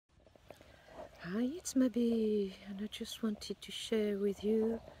Hi, it's MaBee, and I just wanted to share with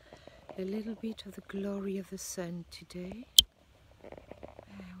you a little bit of the glory of the sun today.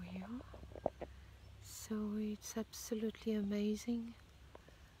 There we are. So it's absolutely amazing.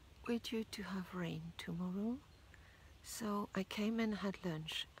 We're due to have rain tomorrow. So I came and had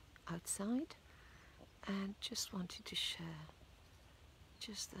lunch outside and just wanted to share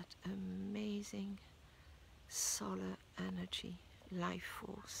just that amazing solar energy, life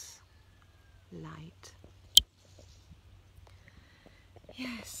force, light.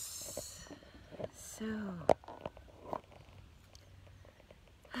 Yes. So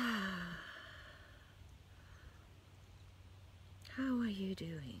how are you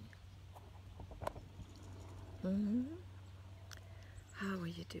doing? How are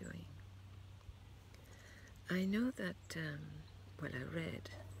you doing? I know that, I read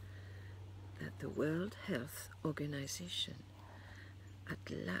that the World Health Organization at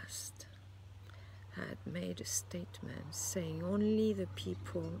last had made a statement saying only the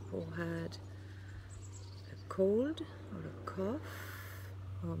people who had a cold or a cough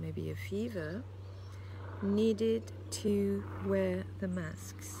or maybe a fever needed to wear the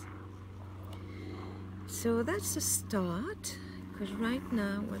masks. So that's a start, because right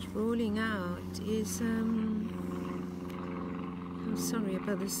now what's rolling out is, I'm sorry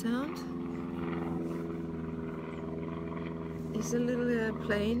about the sound, is a little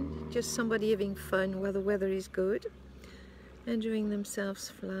airplane, just somebody having fun while the weather is good, enjoying themselves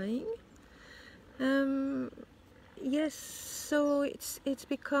flying. Yes, so it's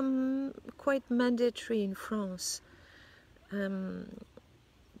become quite mandatory in France. You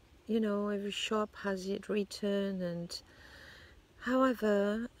know, every shop has it written, and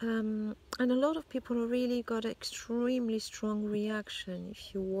however, and a lot of people really got extremely strong reaction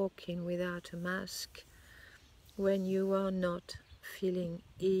if you walk in without a mask when you are not feeling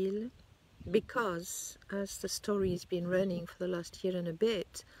ill, because as the story has been running for the last year and a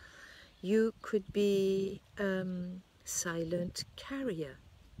bit, you could be silent carrier.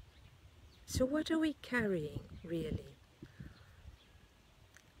 So what are we carrying really?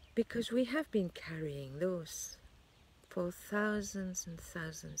 Because we have been carrying those for thousands and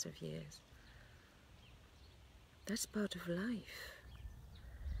thousands of years. That's part of life.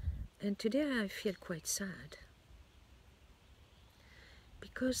 And today I feel quite sad,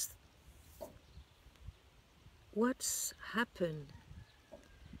 because what's happened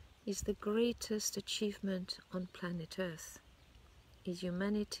is the greatest achievement on planet Earth. Is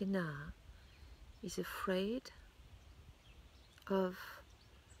humanity now is afraid of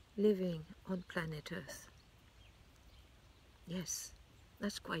living on planet Earth. Yes,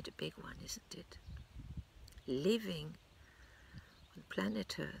 that's quite a big one, isn't it? Living on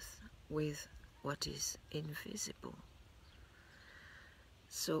planet Earth with what is invisible.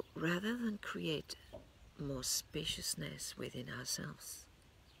 So rather than create more spaciousness within ourselves,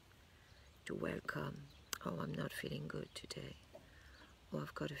 to welcome, oh, I'm not feeling good today, or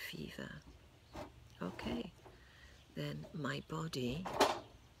I've got a fever, okay, then my body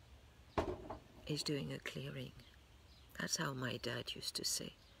is doing a clearing. That's how my dad used to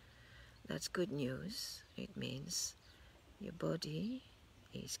say. That's good news. It means your body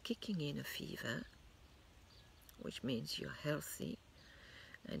is kicking in a fever, which means you're healthy,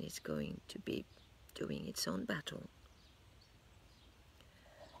 and it's going to be doing its own battle.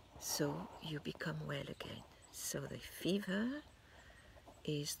 So you become well again. So the fever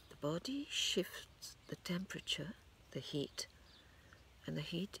is the body shifts the temperature, the heat, and the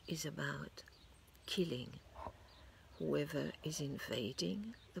heat is about killing whoever is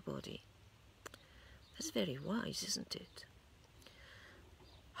invading the body. That's very wise, isn't it?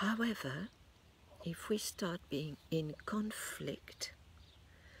 However, if we start being in conflict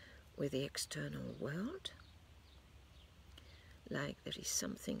with the external world, like there is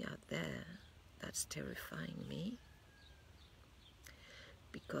something out there that's terrifying me,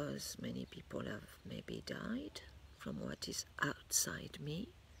 because many people have maybe died from what is outside me,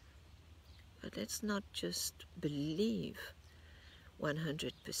 but let's not just believe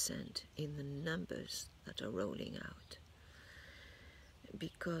 100% in the numbers that are rolling out,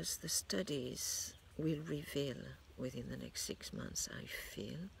 because the studies will reveal within the next 6 months, I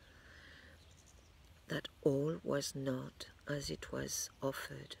feel, that all was not as it was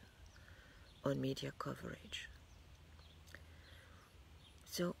offered on media coverage.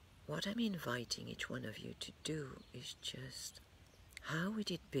 So what I'm inviting each one of you to do is just, how would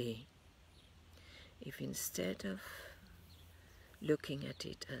it be if instead of looking at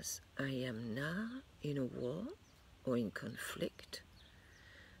it as I am now in a war or in conflict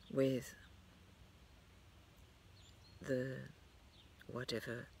with the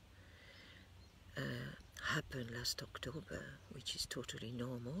whatever happened last October, which is totally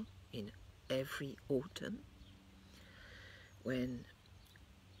normal in every autumn, when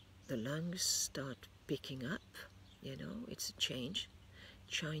the lungs start picking up, you know, it's a change.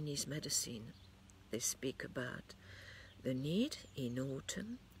 Chinese medicine, they speak about the need in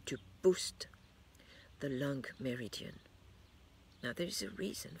autumn to boost the lung meridian. Now there is a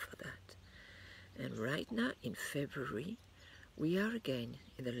reason for that. And right now in February, we are again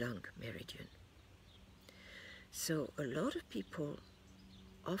in the lung meridian. So a lot of people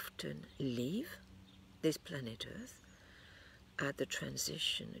often leave this planet Earth at the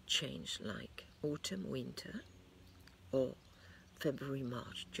transition change, like autumn, winter, or February,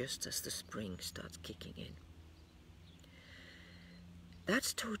 March, just as the spring starts kicking in.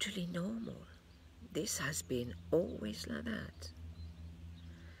 That's totally normal. This has been always like that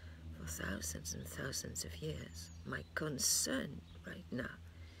for thousands and thousands of years. My concern right now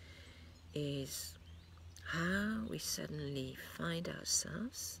is how we suddenly find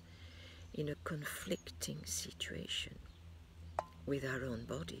ourselves in a conflicting situation with our own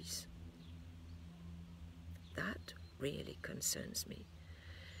bodies. That really concerns me,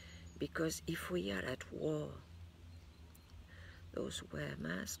 because if we are at war, those who wear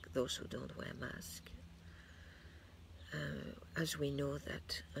masks, those who don't wear masks, as we know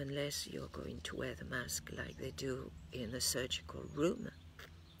that unless you're going to wear the mask like they do in the surgical room,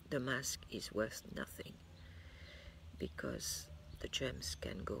 the mask is worth nothing, because the germs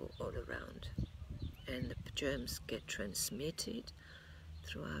can go all around, and the germs get transmitted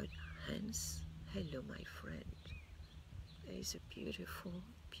through our hands. Hello, my friend. There is a beautiful,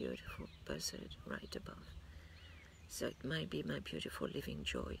 beautiful buzzard right above. So it might be my beautiful living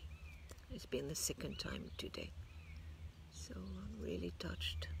joy. It's been the second time today. So I'm really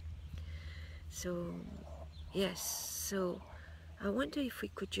touched. So, yes, so I wonder if we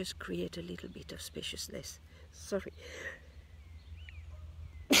could just create a little bit of spaciousness. Sorry.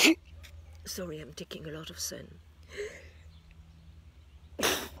 Sorry, I'm taking a lot of sun.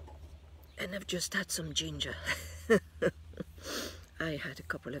 And I've just had some ginger. I had a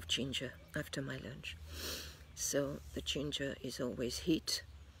couple of ginger after my lunch. So the ginger is always heat,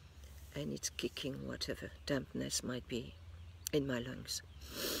 and it's kicking whatever dampness might be in my lungs.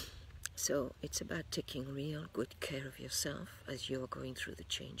 So it's about taking real good care of yourself as you're going through the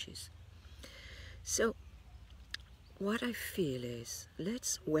changes. So what I feel is,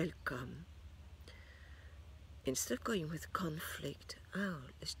 let's welcome, instead of going with conflict,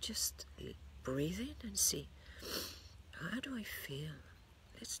 let's just breathe in and see, how do I feel?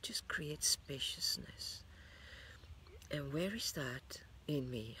 Let's just create spaciousness. And where is that in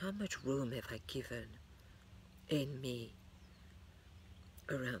me? How much room have I given in me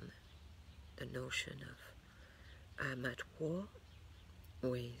around the notion of I'm at war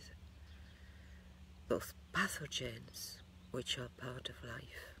with both pathogens, which are part of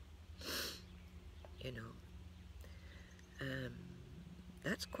life, you know.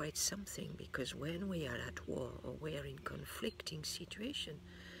 That's quite something, because when we are at war or we are in conflicting situation,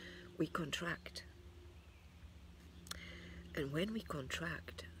 we contract. And when we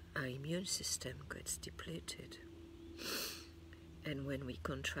contract, our immune system gets depleted. And when we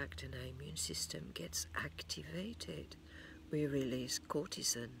contract and our immune system gets activated, we release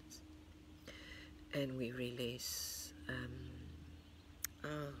cortisol and we release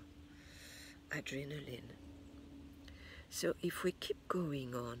adrenaline. So if we keep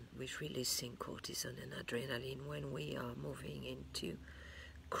going on with releasing cortisol and adrenaline when we are moving into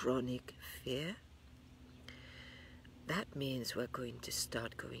chronic fear, that means we're going to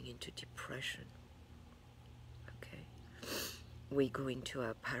start going into depression. Okay? We go into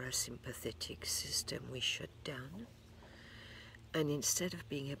our parasympathetic system, we shut down, and instead of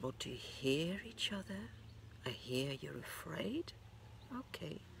being able to hear each other, I hear you're afraid.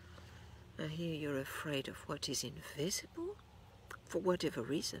 Okay. I hear you're afraid of what is invisible, for whatever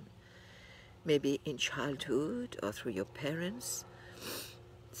reason. Maybe in childhood or through your parents,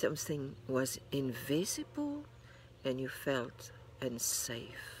 something was invisible and you felt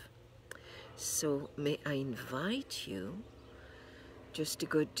unsafe. So may I invite you just to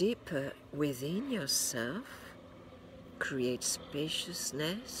go deeper within yourself, create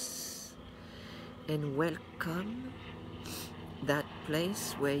spaciousness, and welcome that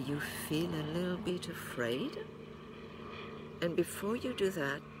place where you feel a little bit afraid. And before you do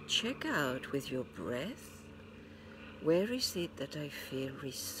that, check out with your breath, where is it that I feel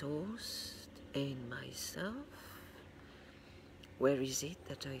resourced in myself? Where is it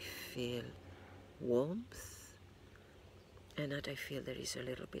that I feel warmth? And that I feel there is a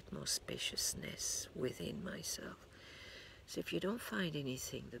little bit more spaciousness within myself. So if you don't find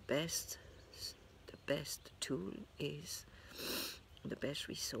anything, the best the best tool is, the best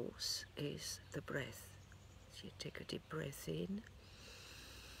resource is the breath. So you take a deep breath in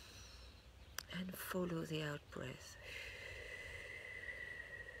and follow the out breath.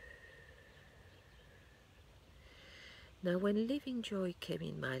 Now, when Living Joy came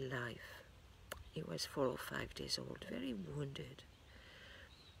in my life, he was 4 or 5 days old, very wounded.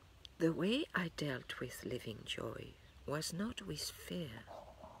 The way I dealt with Living Joy was not with fear.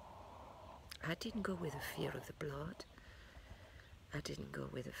 I didn't go with the fear of the blood. I didn't go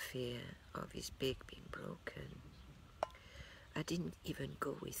with the fear of his beak being broken. I didn't even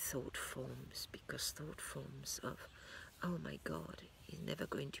go with thought forms, because thought forms of, oh my God, he's never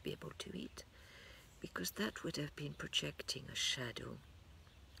going to be able to eat, because that would have been projecting a shadow.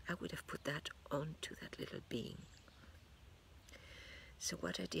 I would have put that onto that little being. So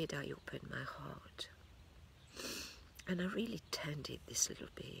what I did, I opened my heart, and I really tended this little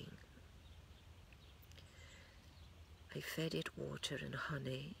being. I fed it water and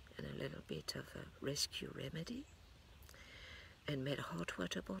honey and a little bit of a rescue remedy, and made a hot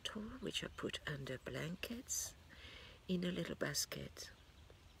water bottle, which I put under blankets in a little basket.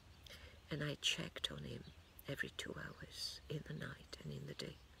 And I checked on him every 2 hours, in the night and in the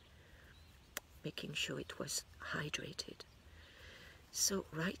day, making sure it was hydrated. So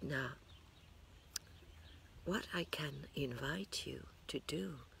right now, what I can invite you to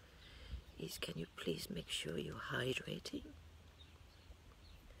do is, can you please make sure you're hydrating?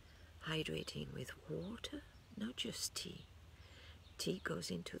 Hydrating with water, not just tea. Tea goes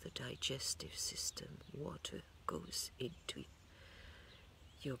into the digestive system. Water goes into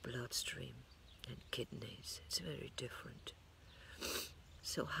your bloodstream and kidneys. It's very different.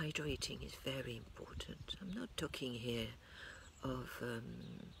 So hydrating is very important. I'm not talking here of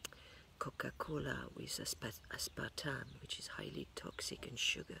Coca-Cola with aspartame, which is highly toxic, and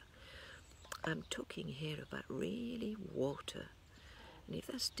sugar. I'm talking here about really water. And if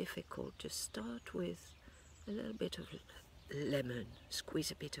that's difficult, just start with a little bit of lemon.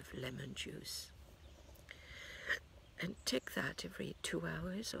 Squeeze a bit of lemon juice. And take that every 2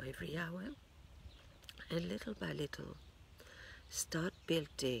 hours or every hour. And little by little, start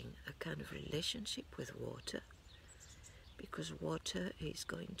building a kind of relationship with water, because water is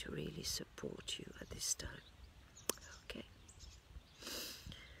going to really support you at this time. Okay?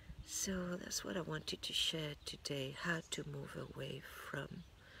 So that's what I wanted to share today, how to move away from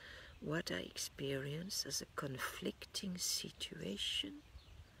what I experience as a conflicting situation,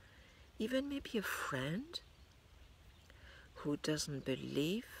 even maybe a friend who doesn't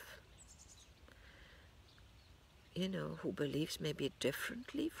believe, who believes maybe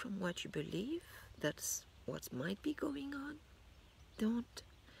differently from what you believe. That's what might be going on. Don't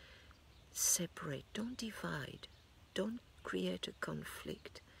separate, don't divide, don't create a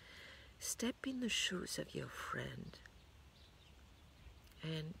conflict. Step in the shoes of your friend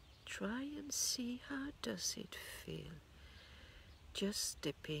and try and see, how does it feel just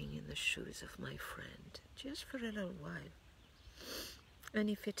stepping in the shoes of my friend, just for a little while. And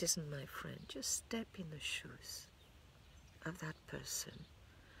if it isn't my friend, just step in the shoes of that person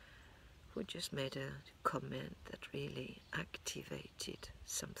who just made a comment that really activated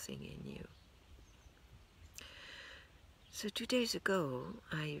something in you. So 2 days ago,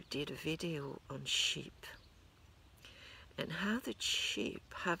 I did a video on sheep, and how the sheep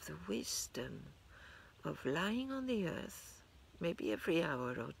have the wisdom of lying on the earth, maybe every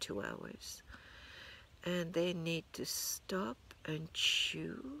hour or 2 hours, and they need to stop and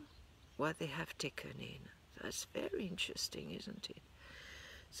chew what they have taken in. That's very interesting, isn't it?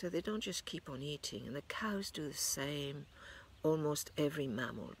 So they don't just keep on eating, and the cows do the same. Almost every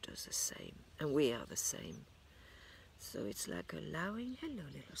mammal does the same, and we are the same. So it's like allowing, hello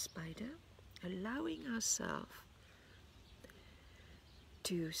little spider, allowing ourselves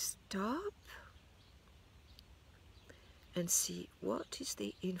to stop and see what is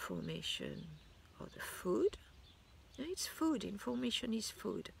the information or the food. No, it's food, information is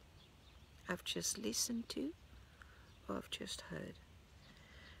food. I've just listened to, or I've just heard.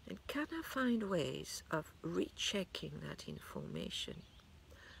 And can I find ways of rechecking that information?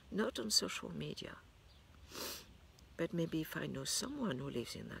 Not on social media, but maybe if I know someone who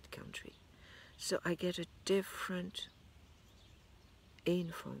lives in that country. So I get a different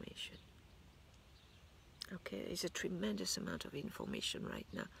information. Okay, there's a tremendous amount of information right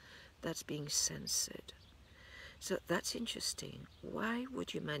now that's being censored. So that's interesting. Why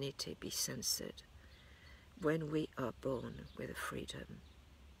would humanity be censored when we are born with the freedom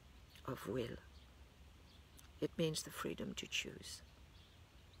of will? It means the freedom to choose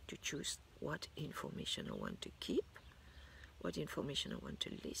what information I want to keep, what information I want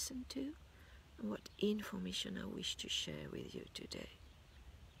to listen to, what information I wish to share with you today.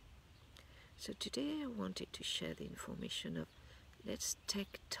 So today I wanted to share the information of let's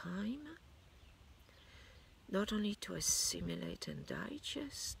take time not only to assimilate and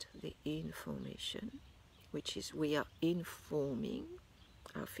digest the information, which is we are informing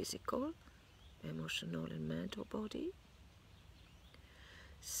our physical, emotional and mental body,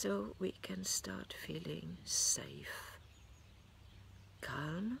 so we can start feeling safe,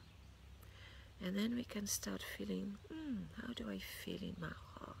 calm, and then we can start feeling, how do I feel in my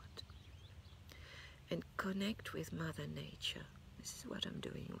heart? And connect with Mother Nature. This is what I'm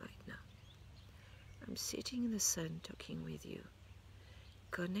doing right now. I'm sitting in the sun talking with you,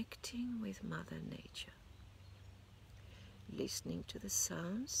 connecting with Mother Nature, listening to the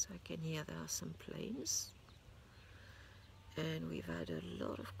sounds. I can hear there are some planes, and we've had a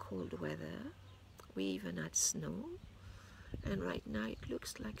lot of cold weather. We even had snow, and right now it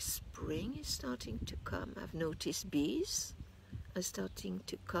looks like spring is starting to come. I've noticed bees are starting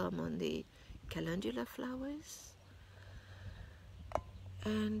to come on the calendula flowers,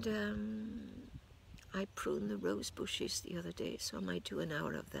 and I pruned the rose bushes the other day, so I might do an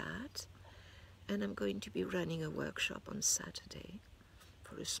hour of that. And I'm going to be running a workshop on Saturday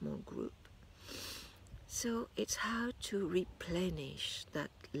for a small group. So it's how to replenish that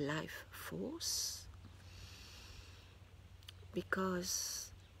life force,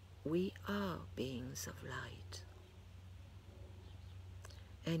 because we are beings of light.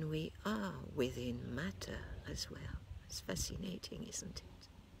 And we are within matter as well. It's fascinating, isn't it?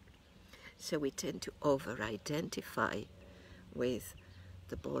 So we tend to over-identify with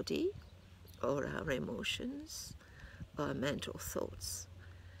the body or our emotions or mental thoughts.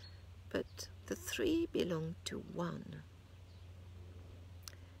 But the three belong to one.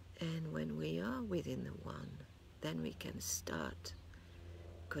 And when we are within the one, then we can start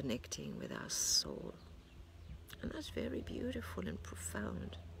connecting with our soul. And that's very beautiful and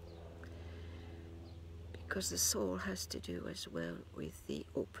profound, because the soul has to do as well with the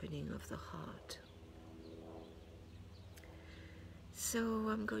opening of the heart. So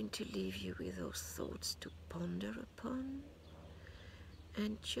I'm going to leave you with those thoughts to ponder upon,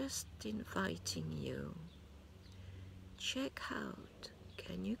 and just inviting you, check out,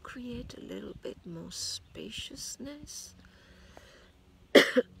 can you create a little bit more spaciousness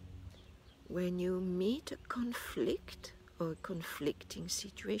when you meet a conflict or a conflicting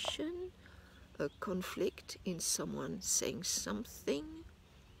situation, a conflict in someone saying something?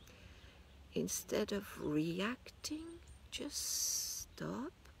 Instead of reacting, just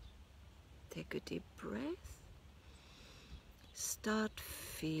stop, take a deep breath, start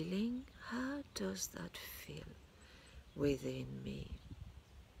feeling, how does that feel within me?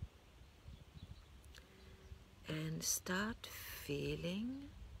 And start feeling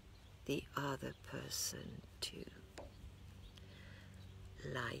the other person too.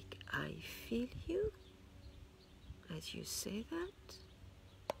 Like I feel you, as you say that,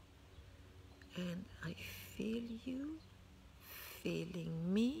 and I feel you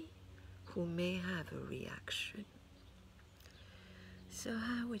feeling me, who may have a reaction. So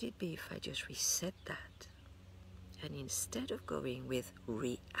how would it be if I just reset that? And instead of going with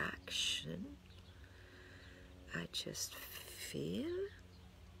reaction, I just feel,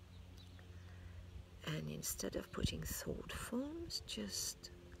 and instead of putting thought forms,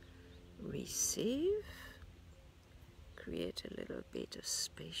 just receive, create a little bit of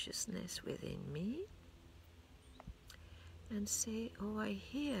spaciousness within me, and say, oh, I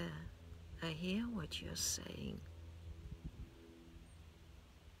hear what you're saying.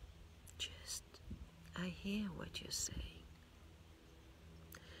 Just, I hear what you're saying.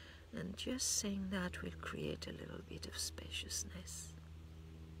 And just saying that will create a little bit of spaciousness.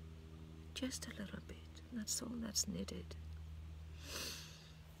 Just a little bit. That's all that's needed.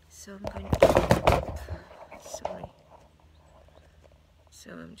 So I'm going to, So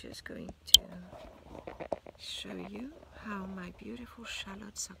I'm just going to show you how my beautiful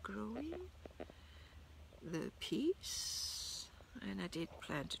shallots are growing. The peas, and I did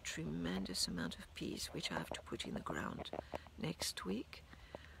plant a tremendous amount of peas, which I have to put in the ground next week.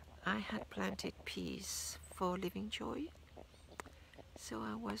 I had planted peas for Living Joy, so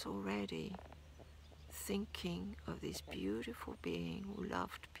I was already thinking of this beautiful being who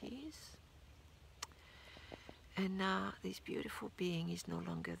loved peas. And now this beautiful being is no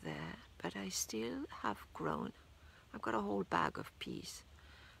longer there, but I still have grown. I've got a whole bag of peas.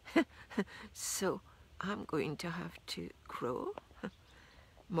 So I'm going to have to grow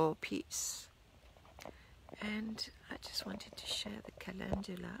more peas. And I just wanted to share the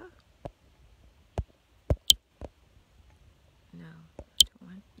calendula. No, I don't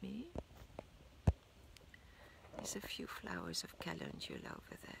want me. there's a few flowers of calendula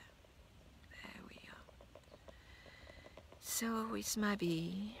over there. There we are. So it's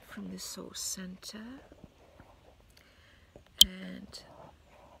MaBee from the Source Center, and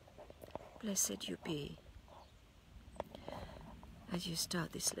blessed you be as you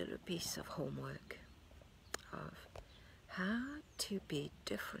start this little piece of homework of how to be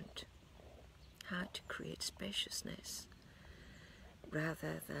different, how to create spaciousness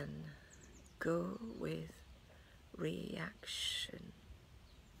rather than go with reaction.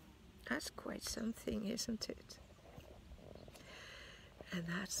 That's quite something, isn't it? And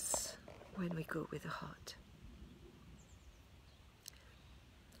that's when we go with the heart.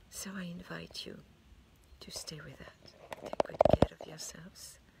 So I invite you to stay with that. Take good care of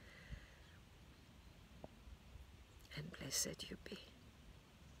yourselves. And blessed you be.